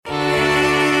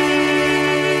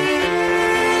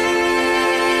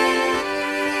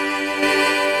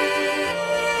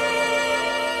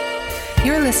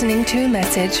listening to a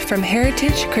message from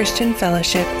Heritage Christian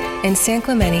Fellowship in San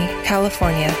Clemente,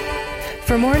 California.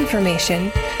 For more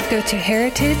information, go to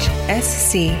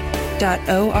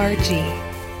heritagesc.org.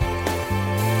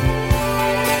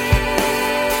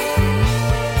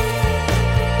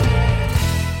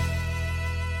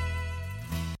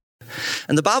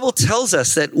 And the Bible tells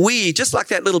us that we, just like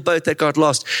that little boat that got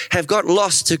lost, have got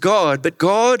lost to God, but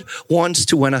God wants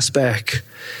to win us back.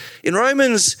 In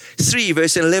Romans 3,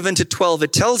 verse 11 to 12,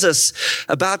 it tells us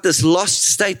about this lost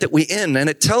state that we're in. And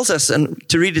it tells us, and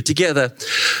to read it together,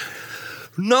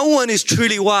 no one is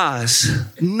truly wise.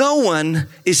 No one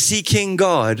is seeking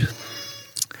God.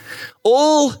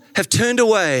 All have turned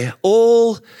away.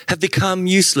 All have become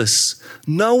useless.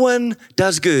 No one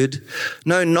does good.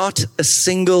 No, not a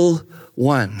single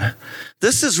one.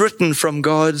 This is written from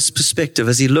God's perspective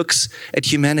as he looks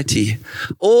at humanity.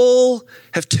 All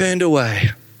have turned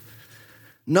away.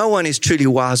 No one is truly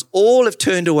wise. All have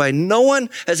turned away. No one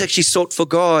has actually sought for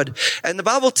God. And the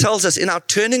Bible tells us in our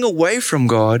turning away from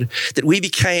God that we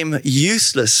became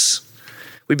useless.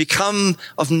 We become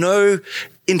of no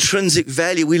intrinsic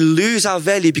value. We lose our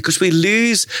value because we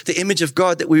lose the image of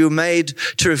God that we were made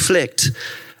to reflect.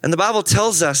 And the Bible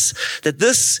tells us that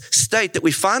this state that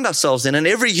we find ourselves in, and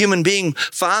every human being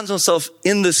finds himself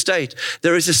in this state,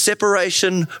 there is a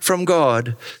separation from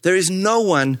God. There is no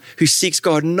one who seeks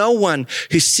God, no one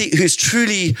who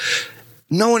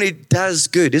does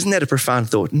good. Isn't that a profound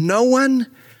thought? No one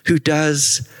who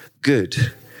does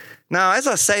good. Now, as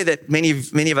I say that,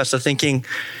 many of us are thinking,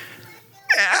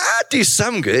 I do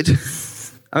some good.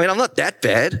 I mean, I'm not that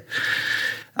bad.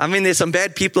 I mean, there's some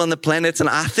bad people on the planet, and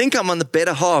I think I'm on the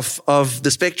better half of the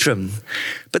spectrum.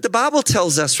 But the Bible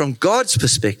tells us from God's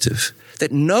perspective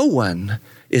that no one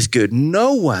is good.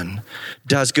 No one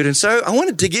does good. And so I want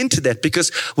to dig into that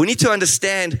because we need to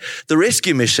understand the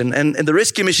rescue mission. And the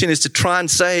rescue mission is to try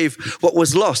and save what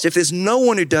was lost. If there's no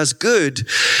one who does good,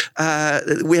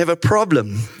 we have a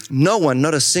problem. No one,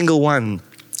 not a single one.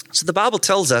 So the Bible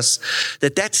tells us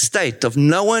that state of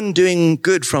no one doing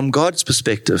good from God's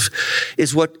perspective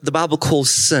is what the Bible calls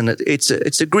sin. It's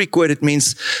a Greek word. It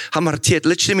means hamartia. It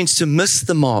literally means to miss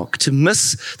the mark, to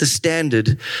miss the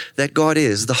standard that God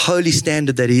is, the holy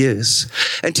standard that he is.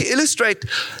 And to illustrate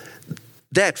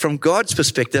that from God's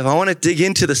perspective, I want to dig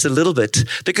into this a little bit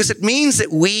because it means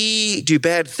that we do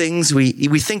bad things,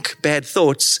 we think bad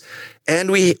thoughts,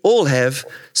 and we all have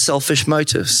selfish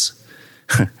motives.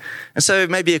 And so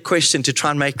maybe a question to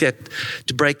try and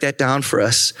to break that down for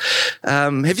us.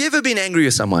 Have you ever been angry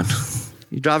with someone?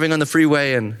 You're driving on the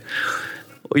freeway or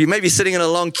you may be sitting in a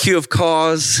long queue of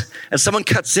cars and someone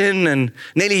cuts in and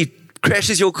nearly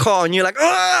crashes your car and you're like,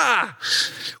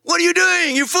 what are you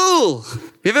doing? You fool.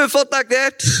 You ever felt like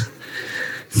that?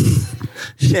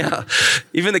 Yeah.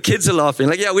 Even the kids are laughing.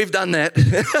 Like, yeah, we've done that.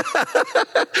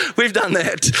 We've done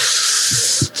that.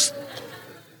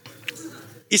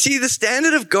 You see, the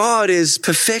standard of God is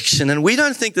perfection, and we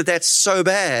don't think that that's so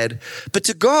bad. But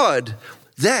to God,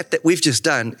 that we've just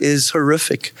done is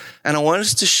horrific. And I want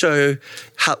us to show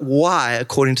why,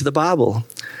 according to the Bible.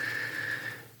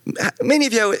 Many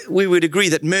of you, we would agree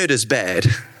that murder is bad.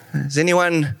 Has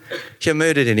anyone here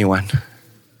murdered anyone?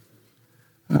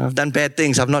 I've done bad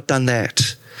things. I've not done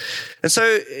that. And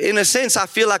so, in a sense, I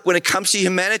feel like when it comes to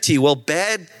humanity, well,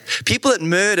 bad people that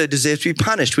murder deserve to be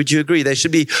punished. Would you agree? They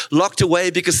should be locked away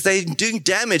because they're doing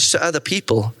damage to other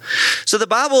people. So the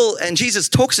Bible and Jesus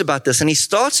talks about this, and he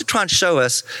starts to try and show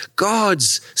us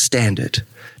God's standard,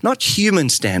 not human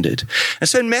standard. And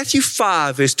so in Matthew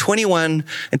 5, verse 21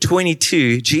 and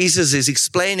 22, Jesus is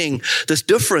explaining this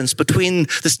difference between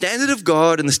the standard of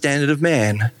God and the standard of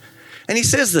man. And he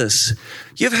says this,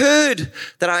 you've heard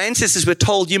that our ancestors were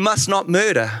told you must not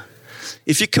murder.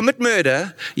 If you commit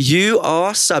murder, you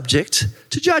are subject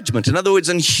to judgment. In other words,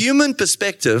 in human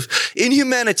perspective, in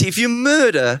humanity, if you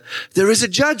murder, there is a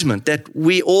judgment that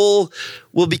we all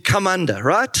will come under,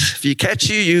 right? If you catch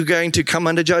you're going to come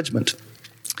under judgment.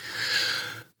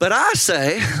 But I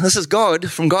say, this is God,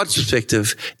 from God's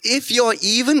perspective, if you're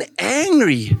even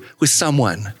angry with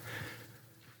someone,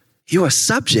 you are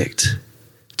subject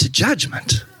to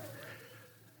judgment.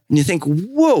 And you think,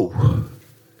 whoa,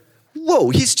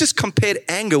 he's just compared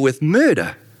anger with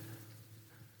murder.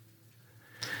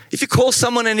 If you call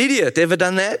someone an idiot, ever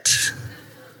done that?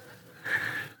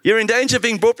 You're in danger of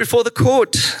being brought before the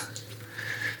court.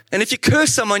 And if you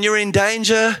curse someone, you're in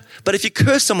danger. But if you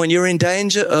curse someone, you're in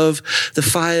danger of the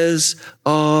fires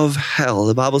of hell.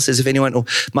 The Bible says, if anyone, or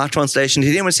my translation, if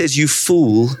anyone says, you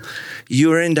fool,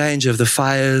 you are in danger of the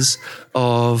fires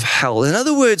of hell. In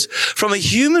other words, from a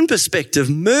human perspective,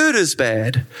 murder's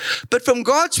bad. But from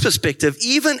God's perspective,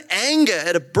 even anger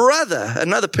at a brother,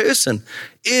 another person,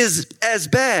 is as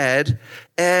bad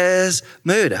as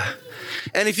murder.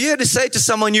 And if you had to say to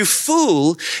someone, you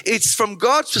fool, it's from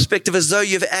God's perspective as though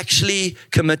you've actually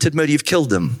committed murder, you've killed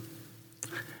them.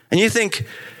 And you think,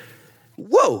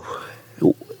 whoa,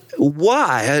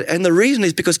 why? And the reason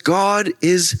is because God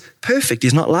is perfect.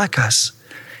 He's not like us.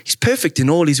 He's perfect in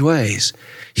all his ways.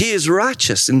 He is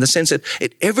righteous in the sense that in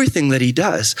everything that he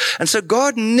does. And so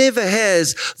God never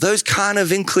has those kind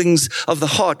of inklings of the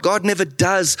heart. God never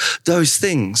does those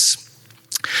things.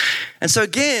 And so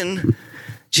again,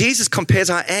 Jesus compares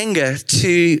our anger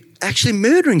to actually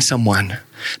murdering someone,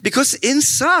 because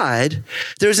inside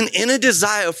there is an inner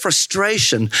desire of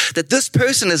frustration that this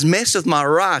person has messed with my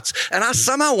rights and I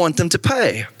somehow want them to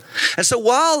pay. And so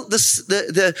while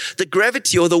the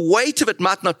gravity or the weight of it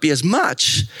might not be as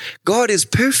much, God is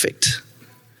perfect.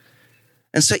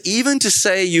 And so even to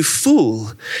say you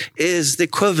fool is the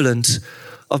equivalent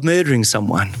of murdering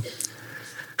someone.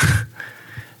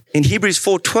 In Hebrews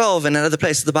 4:12 and another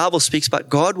place, the Bible speaks about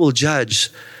God will judge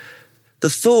the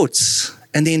thoughts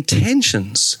and the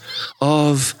intentions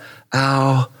of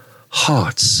our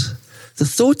hearts. The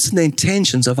thoughts and the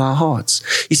intentions of our hearts.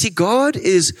 You see, God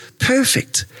is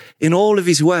perfect in all of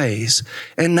his ways,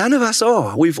 and none of us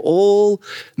are. We've all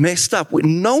messed up.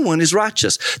 No one is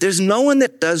righteous. There's no one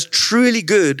that does truly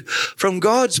good from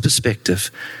God's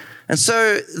perspective. And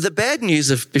so the bad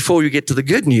news before we get to the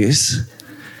good news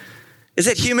is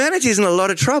that humanity is in a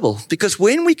lot of trouble, because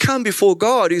when we come before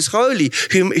God, who's holy,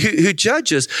 who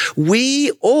judges,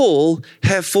 we all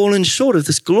have fallen short of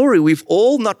this glory. We've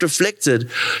all not reflected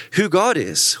who God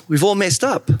is. We've all messed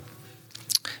up.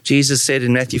 Jesus said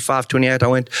in Matthew 5:28, I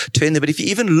won't turn there, but if you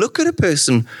even look at a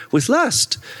person with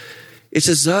lust, it's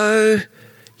as though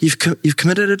you've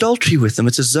committed adultery with them.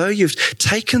 It's as though you've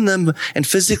taken them and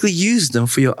physically used them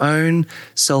for your own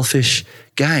selfish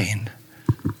gain.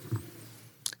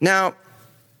 Now,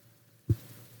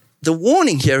 the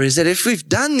warning here is that if we've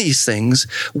done these things,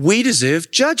 we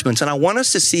deserve judgment. And I want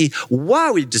us to see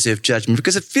why we deserve judgment,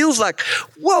 because it feels like,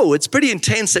 whoa, it's pretty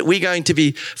intense that we're going to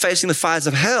be facing the fires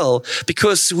of hell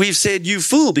because we've said, you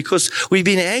fool, because we've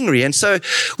been angry. And so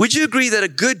would you agree that a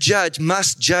good judge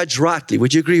must judge rightly?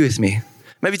 Would you agree with me?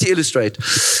 Maybe to illustrate,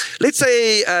 let's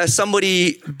say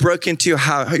somebody broke into your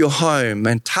home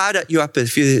and tied you up,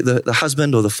 if you're the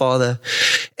husband or the father,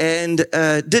 and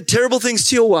did terrible things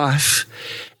to your wife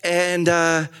and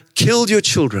killed your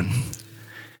children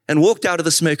and walked out of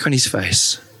the smirk on his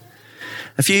face.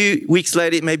 A few weeks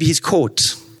later, maybe he's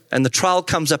caught and the trial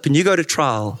comes up and you go to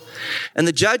trial and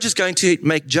the judge is going to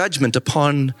make judgment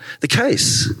upon the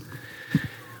case.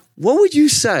 What would you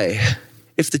say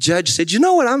if the judge said, you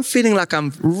know what, I'm feeling like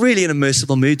I'm really in a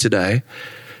merciful mood today.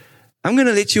 I'm going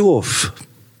to let you off.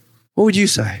 What would you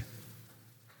say?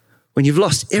 When you've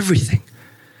lost everything,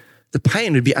 the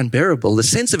pain would be unbearable. The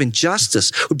sense of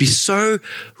injustice would be so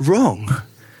wrong.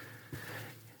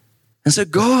 And so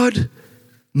God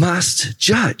must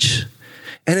judge.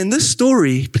 And in this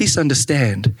story, please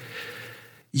understand,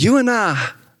 you and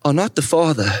I are not the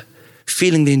father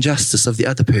feeling the injustice of the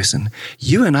other person.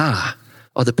 You and I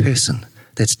are the person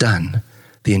that's done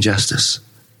the injustice.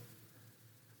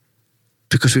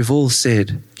 Because we've all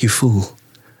said, you fool.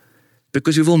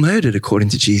 Because we've all murdered according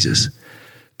to Jesus.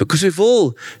 Because we've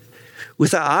all,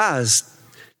 with our eyes,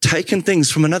 taken things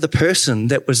from another person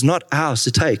that was not ours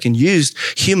to take and used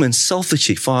humans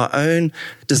selfishly for our own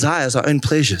desires, our own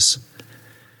pleasures.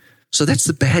 So that's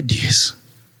the bad news.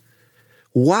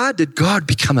 Why did God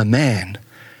become a man?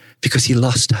 Because he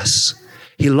lost us.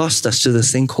 He lost us to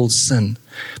this thing called sin.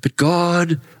 But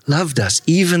God loved us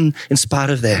even in spite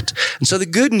of that. And so the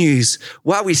good news,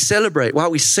 why we celebrate, why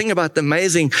we sing about the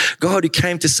amazing God who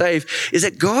came to save, is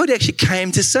that God actually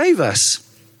came to save us.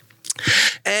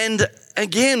 And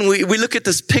again, we look at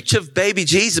this picture of baby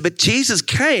Jesus, but Jesus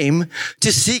came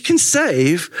to seek and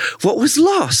save what was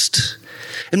lost.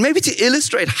 And maybe to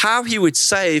illustrate how he would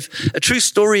save, a true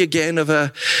story again of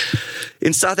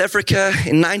in South Africa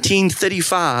in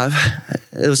 1935,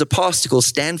 there was a pastor called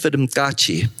Stanford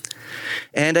Mkachi.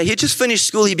 And he had just finished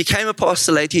school. He became a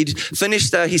pastor later. He'd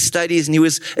finished his studies and he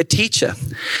was a teacher.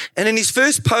 And in his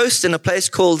first post in a place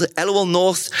called Allowell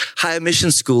North Higher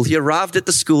Mission School, he arrived at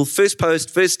the school, first post,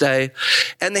 first day,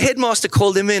 and the headmaster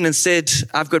called him in and said,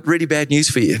 I've got really bad news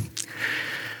for you.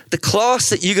 the class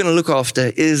that you're going to look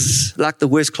after is like the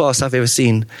worst class I've ever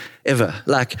seen, ever.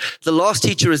 Like the last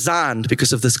teacher resigned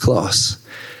because of this class.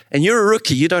 And you're a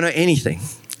rookie, you don't know anything.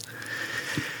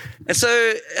 And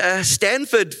so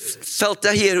Stanford felt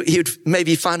that he would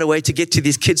maybe find a way to get to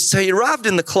these kids. So he arrived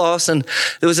in the class and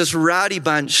there was this rowdy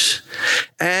bunch.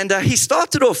 And he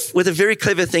started off with a very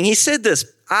clever thing. He said this,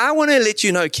 I want to let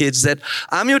you know, kids, that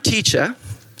I'm your teacher,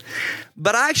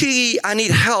 but I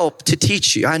need help to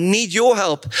teach you. I need your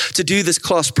help to do this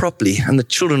class properly. And the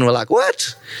children were like,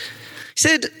 what? He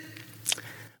said,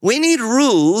 we need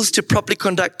rules to properly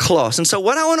conduct class. And so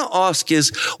what I want to ask is,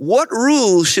 what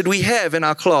rules should we have in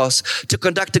our class to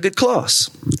conduct a good class?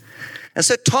 And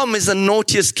so Tom is the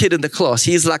naughtiest kid in the class.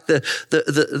 He's like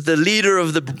the leader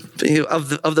of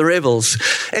the rebels.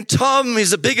 And Tom is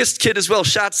the biggest kid as well,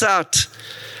 shouts out,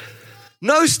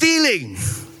 no stealing.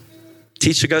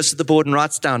 Teacher goes to the board and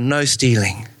writes down, no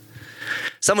stealing.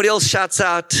 Somebody else shouts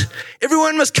out,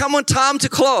 everyone must come on time to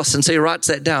class. And so he writes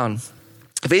that down.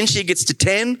 Eventually he gets to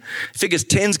 10, figures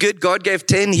 10's good. God gave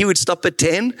 10, he would stop at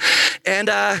 10. And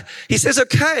he says,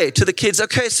 okay, to the kids,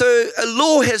 okay, so a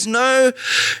law is no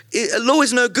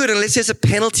good unless there's a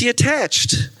penalty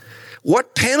attached.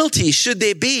 What penalty should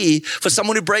there be for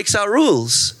someone who breaks our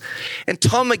rules? And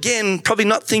Tom, again, probably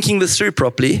not thinking this through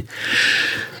properly,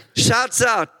 shouts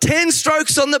out, 10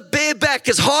 strokes on the bare back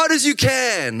as hard as you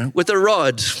can with a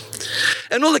rod.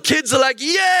 And all the kids are like,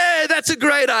 yeah, that's a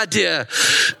great idea.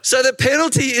 So the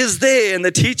penalty is there. And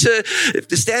the teacher,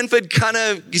 Stanford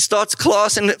he starts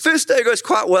class. And the first day goes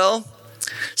quite well.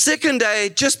 Second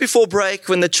day, just before break,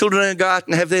 when the children go out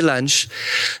and have their lunch,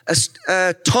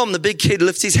 Tom, the big kid,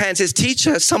 lifts his hand and says,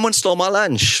 teacher, someone stole my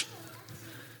lunch.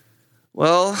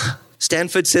 Well,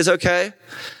 Stanford says, okay,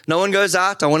 no one goes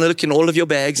out. I want to look in all of your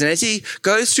bags. And as he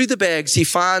goes through the bags, he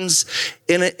finds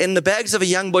in the bags of a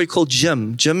young boy called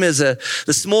Jim. Jim is the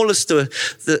smallest,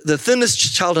 the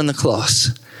thinnest child in the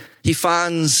class. He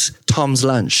finds Tom's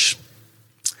lunch.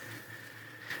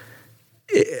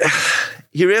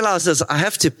 He realizes, I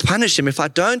have to punish him. If I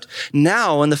don't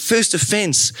now, on the first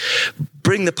offense,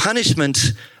 bring the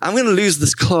punishment, I'm going to lose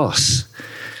this class.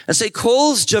 And so he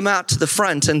calls Jim out to the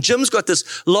front, and Jim's got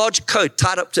this large coat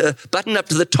buttoned up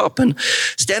to the top. And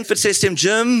Stanford says to him,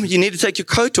 Jim, you need to take your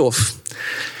coat off.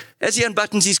 As he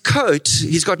unbuttons his coat,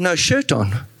 he's got no shirt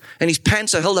on, and his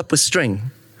pants are held up with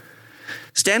string.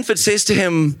 Stanford says to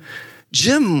him,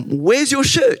 Jim, where's your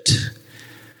shirt?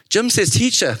 Jim says,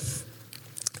 teacher,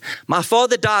 my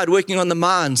father died working on the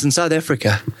mines in South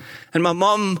Africa, and my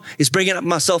mom is bringing up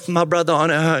myself and my brother on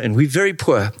her own. We're very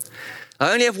poor.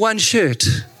 I only have one shirt.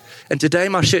 And today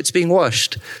my shirt's being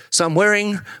washed. So I'm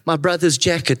wearing my brother's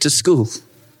jacket to school.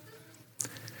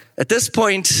 At this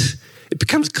point, it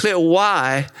becomes clear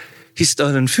why he's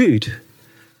stolen food.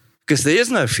 Because there is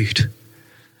no food.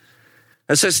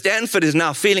 And so Stanford is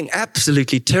now feeling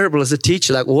absolutely terrible as a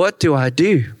teacher. Like, what do I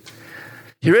do?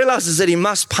 He realizes that he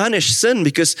must punish sin,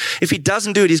 because if he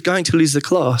doesn't do it, he's going to lose the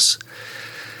class.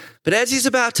 But as he's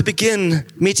about to begin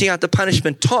meting out the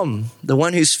punishment, Tom, the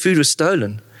one whose food was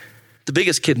stolen, the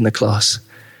biggest kid in the class,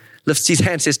 lifts his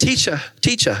hand and says, teacher,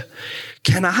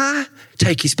 can I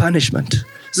take his punishment?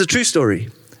 It's a true story.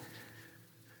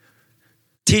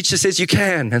 Teacher says, you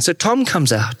can. And so Tom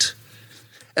comes out.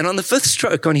 And on the 5th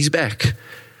stroke on his back,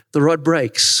 the rod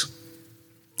breaks.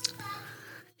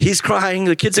 He's crying.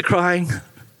 The kids are crying.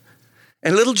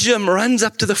 And little Jim runs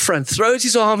up to the front, throws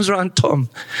his arms around Tom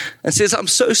and says, I'm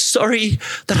so sorry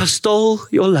that I stole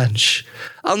your lunch.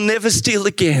 I'll never steal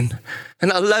again.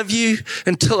 And I'll love you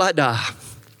until I die.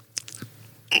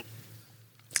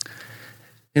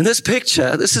 In this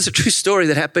picture, this is a true story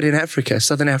that happened in Africa,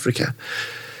 Southern Africa.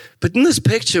 But in this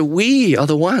picture, we are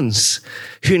the ones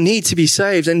who need to be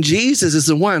saved. And Jesus is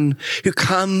the one who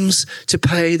comes to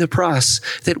pay the price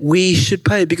that we should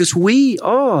pay, because we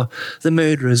are the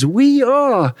murderers. We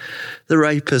are the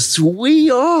rapists.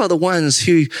 We are the ones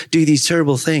who do these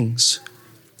terrible things.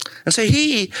 And so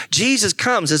Jesus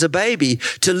comes as a baby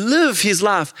to live his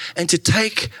life and to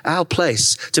take our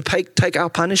place, to take our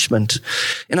punishment.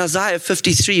 In Isaiah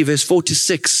 53, verse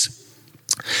 4-6,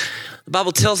 the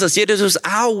Bible tells us, yet it was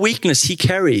our weakness he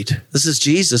carried. This is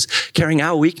Jesus carrying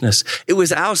our weakness. It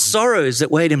was our sorrows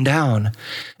that weighed him down.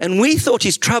 And we thought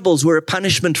his troubles were a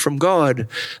punishment from God,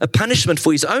 a punishment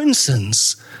for his own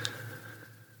sins.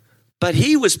 But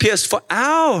he was pierced for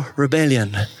our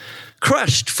rebellion,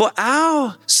 crushed for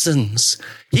our sins.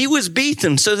 He was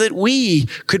beaten so that we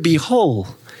could be whole.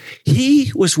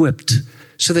 He was whipped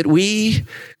so that we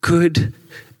could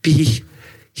be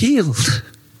healed.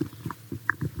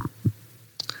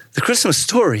 The Christmas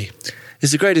story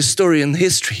is the greatest story in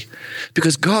history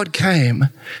because God came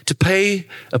to pay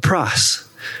a price,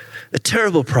 a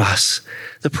terrible price,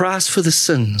 the price for the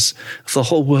sins of the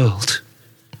whole world.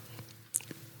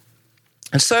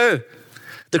 And so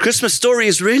the Christmas story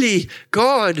is really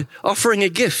God offering a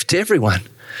gift to everyone,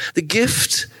 the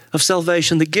gift of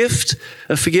salvation, the gift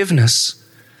of forgiveness.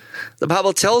 The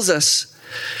Bible tells us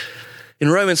in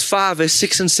Romans 5, verse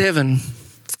 6 and 7,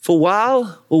 for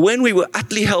when we were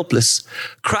utterly helpless,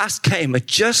 Christ came at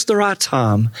just the right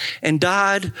time and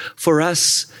died for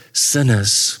us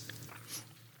sinners.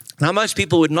 Now, most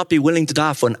people would not be willing to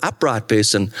die for an upright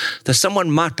person, though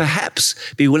someone might perhaps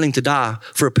be willing to die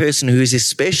for a person who is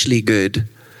especially good.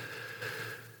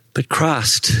 But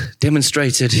Christ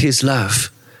demonstrated his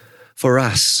love for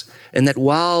us, and that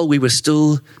while we were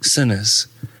still sinners,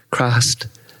 Christ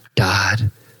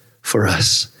died for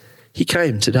us. He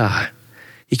came to die.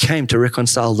 He came to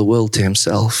reconcile the world to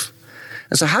himself.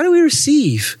 And so how do we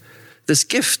receive this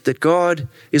gift that God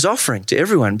is offering to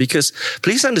everyone? Because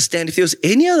please understand, if there was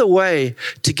any other way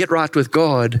to get right with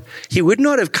God, he would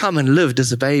not have come and lived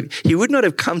as a baby. He would not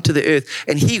have come to the earth,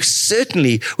 and he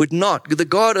certainly would not, the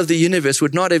God of the universe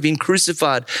would not have been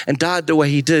crucified and died the way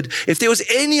he did. If there was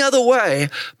any other way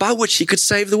by which he could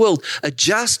save the world, a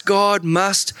just God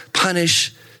must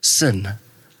punish sin.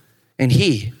 And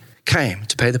he came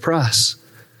to pay the price.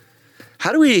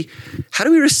 How do we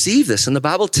receive this? And the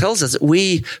Bible tells us that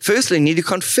we firstly need to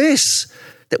confess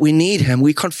that we need him.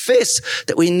 We confess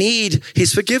that we need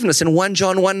his forgiveness. In 1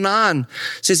 John 1:9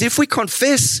 says, if we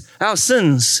confess our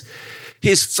sins,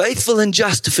 he is faithful and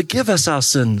just to forgive us our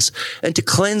sins and to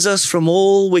cleanse us from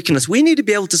all wickedness. We need to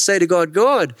be able to say to God,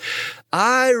 God,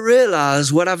 I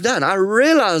realize what I've done. I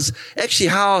realize actually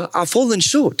how I've fallen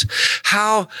short.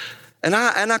 And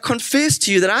I confess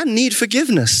to you that I need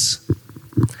forgiveness.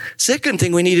 Second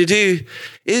thing we need to do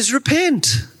is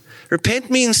repent.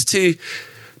 Repent means to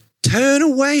turn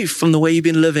away from the way you've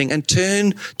been living and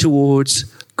turn towards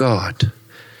God.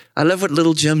 I love what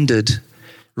little Jim did,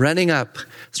 running up,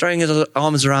 throwing his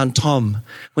arms around Tom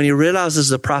when he realizes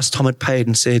the price Tom had paid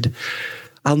and said,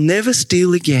 I'll never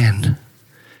steal again.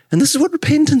 And this is what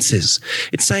repentance is.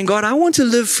 It's saying, God, I want to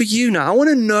live for you now. I want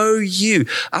to know you.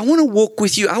 I want to walk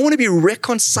with you. I want to be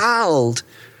reconciled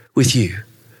with you.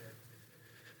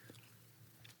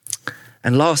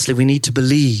 And lastly, we need to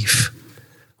believe.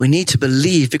 We need to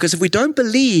believe, because if we don't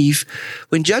believe,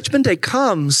 when judgment day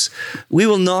comes, we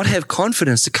will not have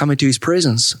confidence to come into his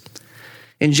presence.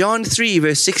 In John 3,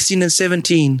 verse 16 and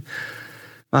 17,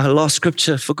 my last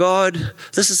scripture,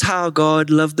 this is how God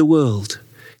loved the world.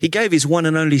 He gave his one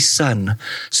and only Son,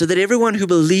 so that everyone who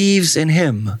believes in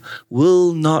him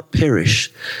will not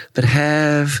perish, but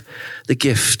have the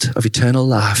gift of eternal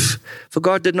life. For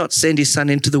God did not send his Son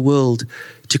into the world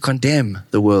to condemn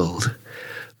the world,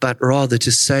 but rather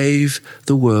to save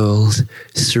the world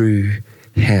through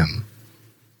him.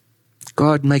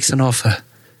 God makes an offer.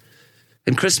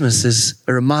 And Christmas is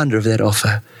a reminder of that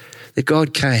offer, that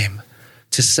God came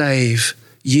to save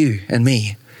you and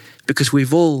me, because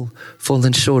we've all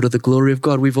fallen short of the glory of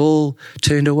God. We've all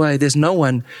turned away. There's no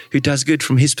one who does good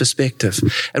from his perspective.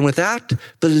 And without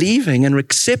believing and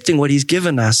accepting what he's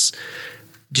given us,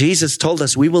 Jesus told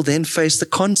us we will then face the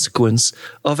consequence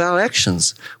of our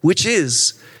actions, which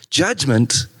is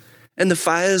judgment and the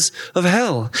fires of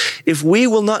hell. If we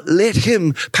will not let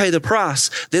him pay the price,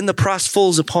 then the price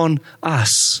falls upon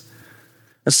us.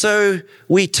 And so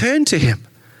we turn to him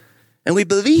and we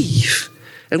believe.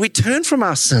 And we turn from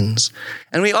our sins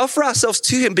and we offer ourselves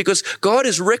to him, because God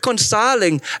is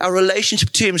reconciling our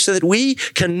relationship to him so that we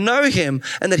can know him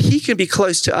and that he can be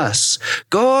close to us.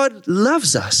 God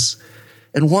loves us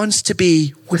and wants to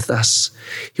be with us.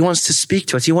 He wants to speak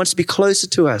to us. He wants to be closer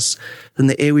to us than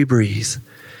the air we breathe.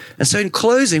 And so in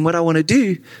closing, what I want to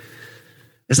do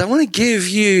is I want to give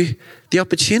you the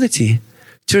opportunity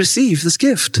to receive this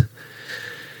gift.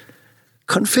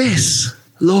 Confess,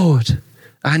 Lord,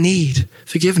 I need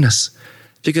forgiveness.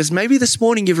 Because maybe this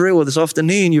morning this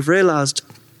afternoon you've realized,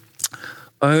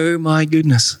 oh my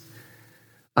goodness,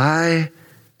 I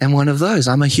am one of those.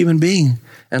 I'm a human being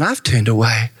and I've turned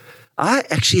away. I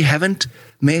actually haven't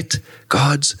met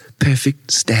God's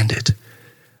perfect standard.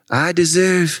 I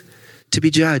deserve to be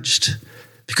judged,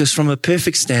 because from a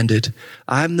perfect standard,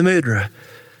 I'm the murderer.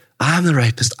 I'm the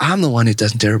rapist. I'm the one who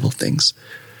does terrible things.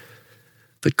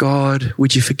 But God,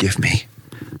 would you forgive me?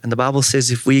 And the Bible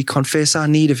says if we confess our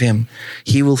need of him,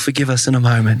 he will forgive us in a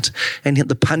moment. And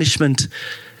the punishment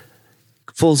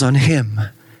falls on him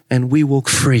and we walk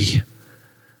free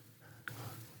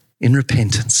in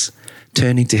repentance,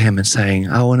 turning to him and saying,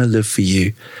 I want to live for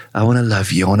you. I want to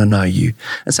love you. I want to know you.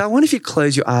 And so I wonder if you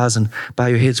close your eyes and bow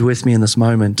your heads with me in this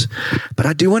moment. But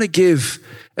I do want to give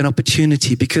an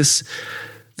opportunity, because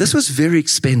this was very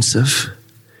expensive.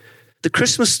 The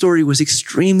Christmas story was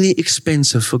extremely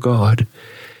expensive for God.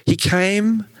 He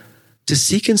came to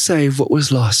seek and save what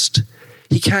was lost.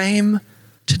 He came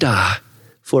to die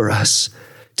for us,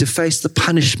 to face the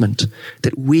punishment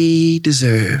that we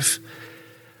deserve.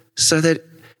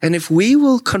 And if we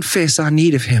will confess our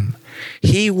need of him,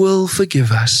 he will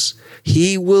forgive us.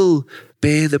 He will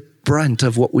bear the brunt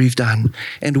of what we've done,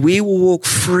 and we will walk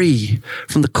free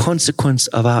from the consequence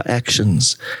of our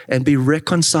actions and be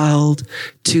reconciled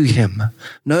to him,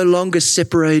 no longer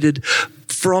separated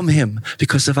from him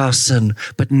because of our sin,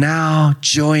 but now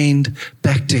joined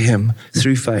back to him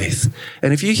through faith.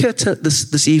 And if you're here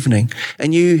this evening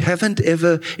and you haven't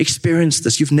ever experienced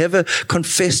this, you've never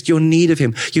confessed your need of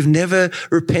him, you've never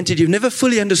repented, you've never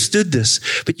fully understood this,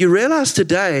 but you realize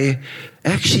today,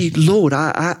 actually, Lord,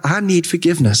 I need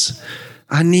forgiveness.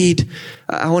 I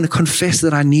want to confess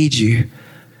that I need you.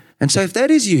 And so if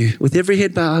that is you, with every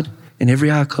head bowed and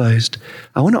every eye closed,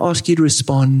 I want to ask you to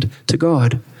respond to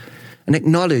God and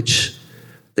acknowledge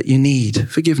that you need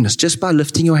forgiveness just by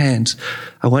lifting your hands.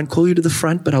 I won't call you to the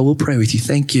front, but I will pray with you.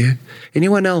 Thank you.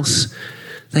 Anyone else?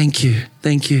 Thank you.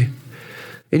 Thank you.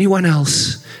 Anyone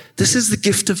else? This is the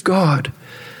gift of God.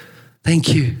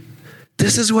 Thank you.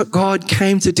 This is what God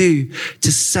came to do,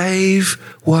 to save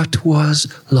what was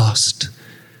lost.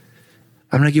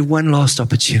 I'm going to give one last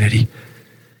opportunity.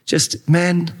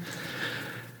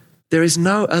 There is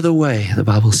no other way, the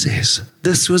Bible says.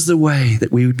 This was the way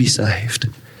that we would be saved.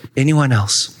 Anyone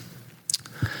else?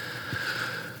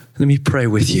 Let me pray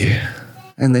with you,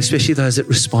 and especially those that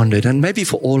responded, and maybe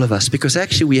for all of us, because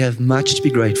actually we have much to be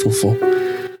grateful for.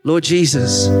 Lord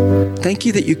Jesus, thank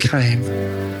you that you came.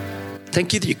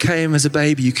 Thank you that you came as a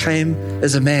baby, you came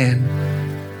as a man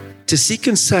to seek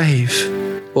and save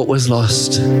what was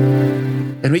lost.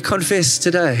 And we confess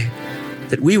today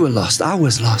that we were lost, I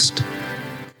was lost.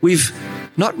 We've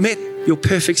not met your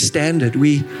perfect standard.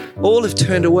 We all have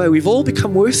turned away. We've all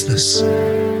become worthless.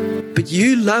 But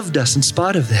you loved us in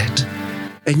spite of that.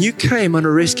 And you came on a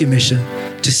rescue mission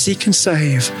to seek and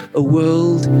save a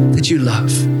world that you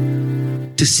love.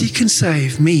 To seek and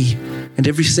save me and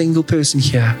every single person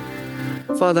here.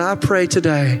 Father, I pray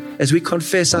today, as we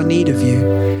confess our need of you,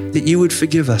 that you would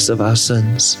forgive us of our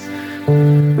sins.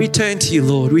 We turn to you,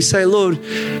 Lord. We say, Lord,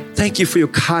 thank you for your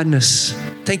kindness.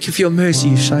 Thank you for your mercy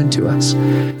you've shown to us.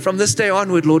 From this day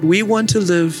onward, Lord, we want to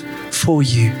live for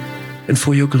you and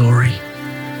for your glory.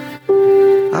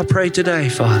 I pray today,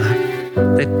 Father,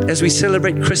 that as we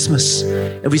celebrate Christmas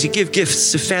and we give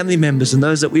gifts to family members and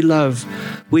those that we love,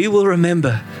 we will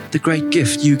remember the great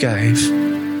gift you gave,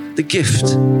 the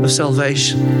gift of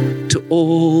salvation to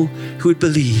all who would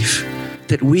believe,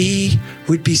 that we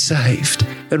would be saved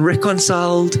and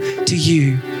reconciled to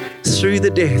you through the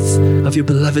death of your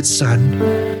beloved Son,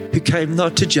 who came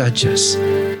not to judge us,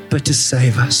 but to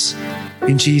save us.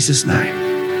 In Jesus'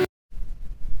 name.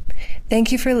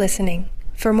 Thank you for listening.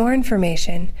 For more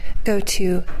information, go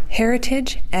to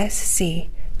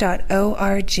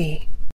heritagesc.org.